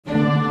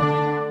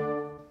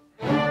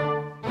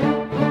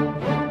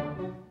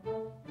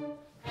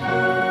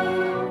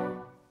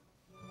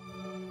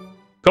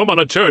come on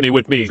a journey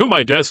with me to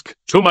my desk,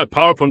 to my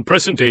PowerPoint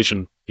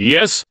presentation.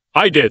 Yes,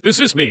 I did.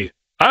 This is me.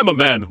 I'm a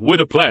man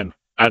with a plan,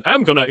 and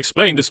I'm gonna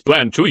explain this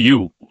plan to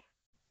you.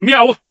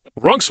 Meow.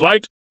 Wrong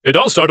slide. It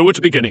all started with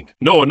the beginning.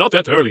 No, not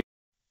that early.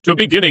 The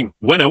beginning,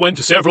 when I went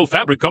to several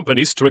fabric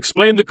companies to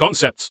explain the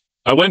concepts.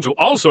 I went to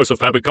all sorts of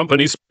fabric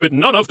companies, but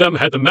none of them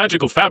had the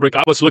magical fabric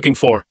I was looking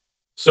for.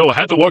 So I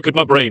had to work with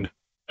my brain.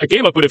 I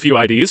came up with a few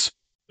ideas,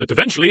 but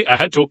eventually I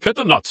had to cut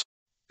the knots.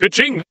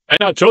 Ka-ching! And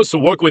I chose to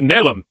work with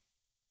nylon.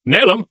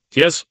 Nylon?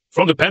 Yes,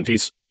 from the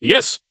panties.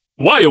 Yes.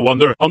 Why, you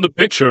wonder? On the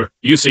picture,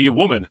 you see a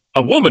woman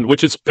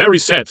which is very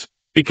sad,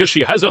 because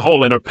she has a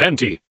hole in her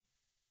panty.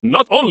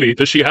 Not only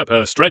does she have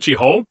a stretchy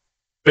hole,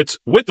 but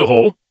with the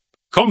hole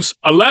comes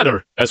a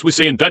ladder, as we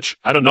say in Dutch.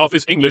 I don't know if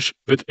it's English,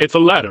 but it's a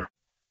ladder.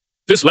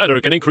 This ladder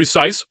can increase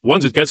size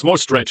once it gets more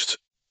stretched.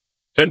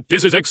 And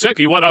this is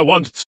exactly what I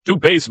want to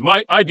base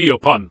my idea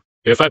upon.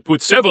 If I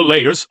put several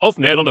layers of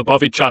nylon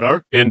above each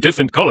other in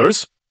different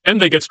colors, and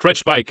they get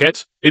stretched by a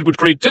cat, it would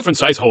create different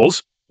size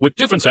holes with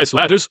different size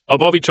ladders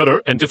above each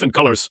other and different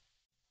colors.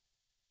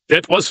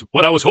 That was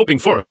what I was hoping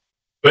for.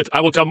 But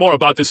I will tell more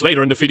about this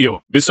later in the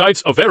video.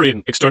 Besides a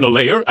varying external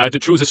layer, I had to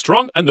choose a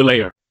strong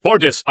underlayer. For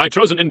this, I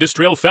chose an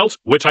industrial felt,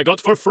 which I got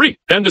for free,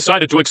 then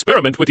decided to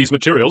experiment with these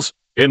materials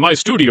in my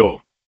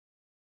studio.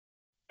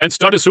 And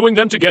started sewing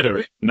them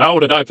together. Now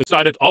that I've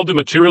decided all the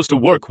materials to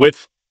work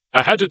with,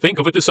 I had to think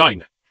of a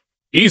design.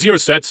 Easier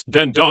said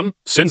than done,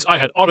 since I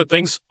had other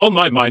things on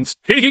my mind.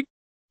 Hehe.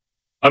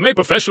 I made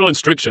professional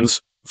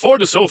instructions for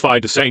the sofa I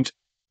designed.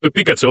 The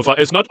cat sofa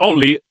is not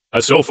only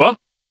a sofa,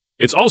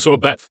 it's also a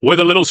bed with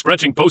a little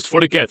scratching post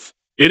for the cat.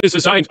 It is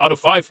designed out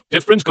of 5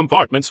 different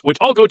compartments which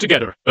all go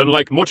together,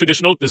 unlike more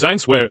traditional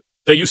designs where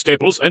they use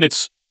staples and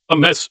it's a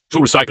mess to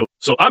recycle.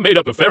 So I made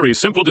up a very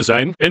simple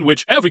design in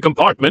which every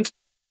compartment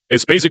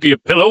is basically a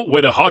pillow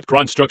with a hard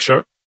ground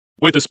structure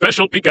with a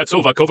special cat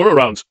sofa cover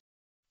around.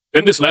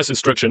 In this last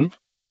instruction,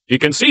 you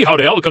can see how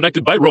they are all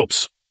connected by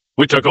ropes,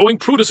 which are going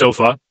through the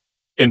sofa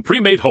in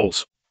pre-made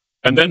holes.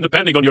 And then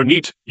depending on your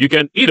need, you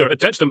can either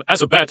attach them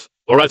as a bed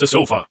or as a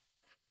sofa.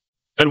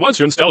 And once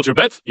you installed your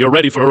bed, you're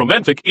ready for a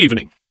romantic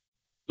evening.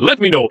 Let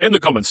me know in the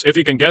comments if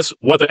you can guess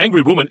what the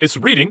angry woman is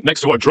reading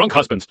next to her drunk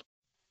husband.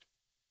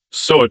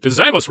 So the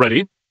design was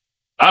ready.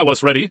 I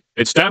was ready.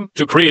 It's time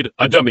to create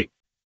a dummy.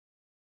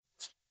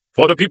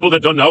 For the people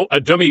that don't know, a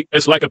dummy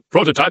is like a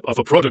prototype of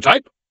a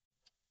prototype.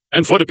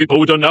 And for the people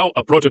who don't know,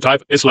 a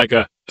prototype is like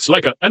a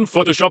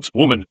unphotoshopped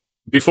woman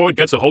before it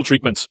gets a whole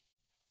treatment.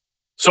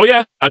 So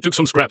yeah, I took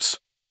some scraps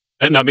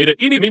and I made a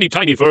teeny mini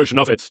tiny version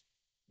of it,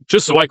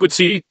 just so I could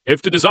see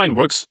if the design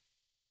works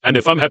and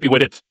if I'm happy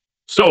with it.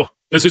 So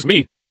this is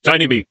me,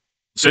 tiny me,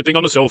 sitting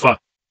on the sofa,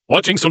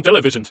 watching some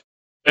television.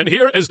 And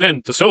here is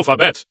then the sofa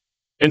bed.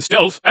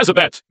 Installed as a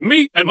bed,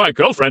 me and my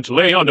girlfriend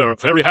lay under,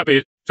 very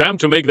happy. Time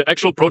to make the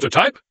actual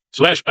prototype /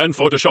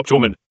 unphotoshopped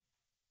woman.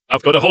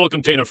 I've got a whole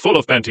container full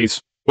of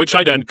panties, which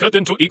I then cut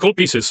into equal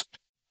pieces.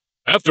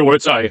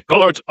 Afterwards, I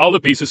colored all the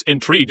pieces in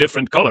 3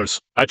 different colors.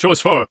 I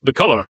chose for the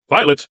color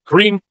violet,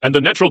 green, and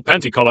the natural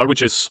panty color,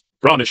 which is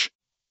brownish.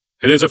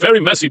 It is a very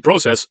messy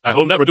process. I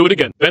will never do it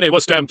again. Then it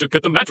was time to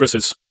cut the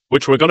mattresses,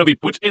 which were gonna be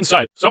put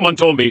inside. Someone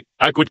told me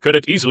I could cut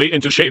it easily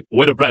into shape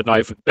with a bread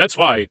knife. That's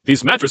why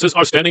these mattresses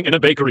are standing in a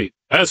bakery.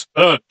 As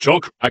a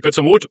joke, I cut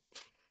some wood.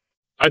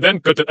 I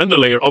then cut the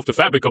underlayer of the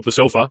fabric of the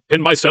sofa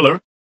in my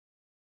cellar.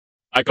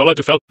 I colored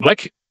the felt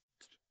black.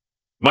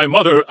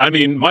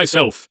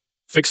 Myself,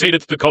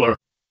 fixated the color.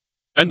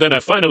 And then I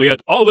finally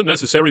had all the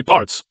necessary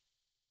parts.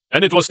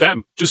 And it was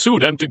time to sew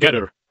them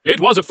together.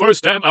 It was the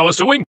first time I was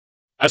sewing.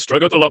 I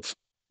struggled a lot.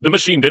 The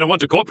machine didn't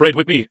want to cooperate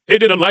with me. It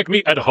didn't like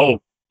me at all.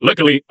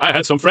 Luckily, I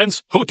had some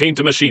friends who tamed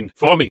the machine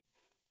for me.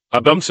 I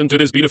bumped into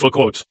this beautiful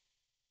quote.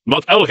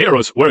 Not all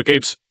heroes wear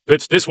capes,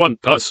 but this one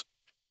does.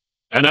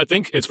 And I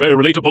think it's very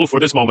relatable for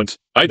this moment.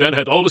 I then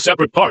had all the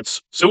separate parts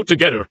sewed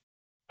together.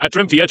 I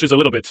trimmed the edges a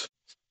little bit.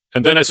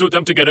 And then I sewed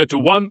them together to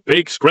one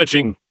big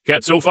scratching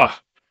cat sofa.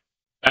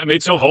 I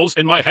made some holes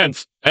in my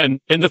hands and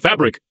in the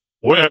fabric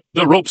where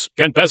the ropes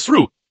can pass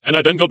through. And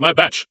I then got my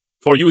badge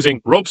for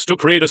using ropes to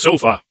create a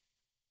sofa.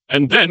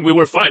 And then we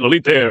were finally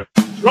there.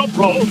 Drum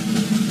roll!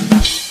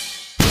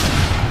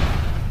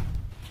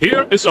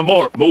 Here is some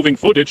more moving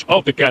footage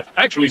of the cat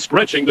actually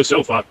scratching the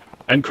sofa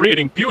and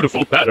creating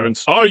beautiful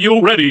patterns. Are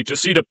you ready to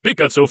see the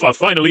cat sofa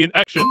finally in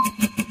action?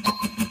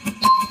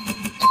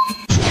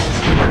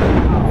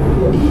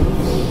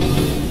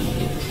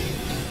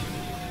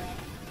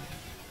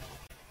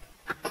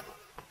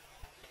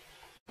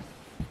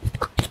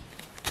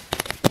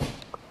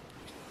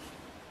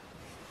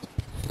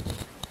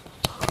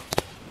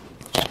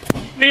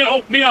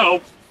 Meow,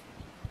 meow,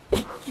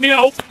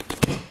 meow.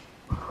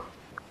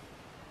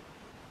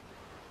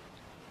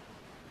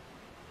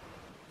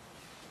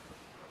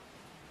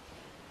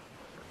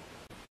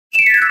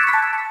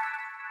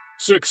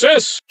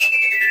 Success!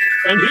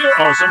 And here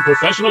are some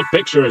professional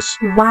pictures.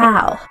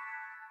 Wow.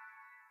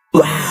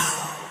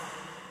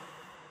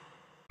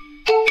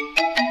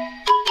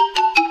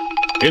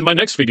 In my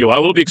next video, I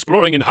will be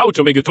exploring in how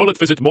to make a toilet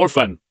visit more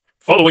fun.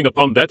 Following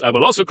upon that, I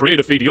will also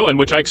create a video in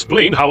which I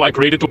explain how I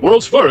created the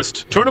world's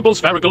first turnable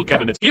spherical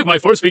cabinet. Give my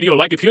first video a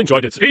like if you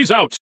enjoyed it. Peace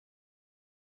out!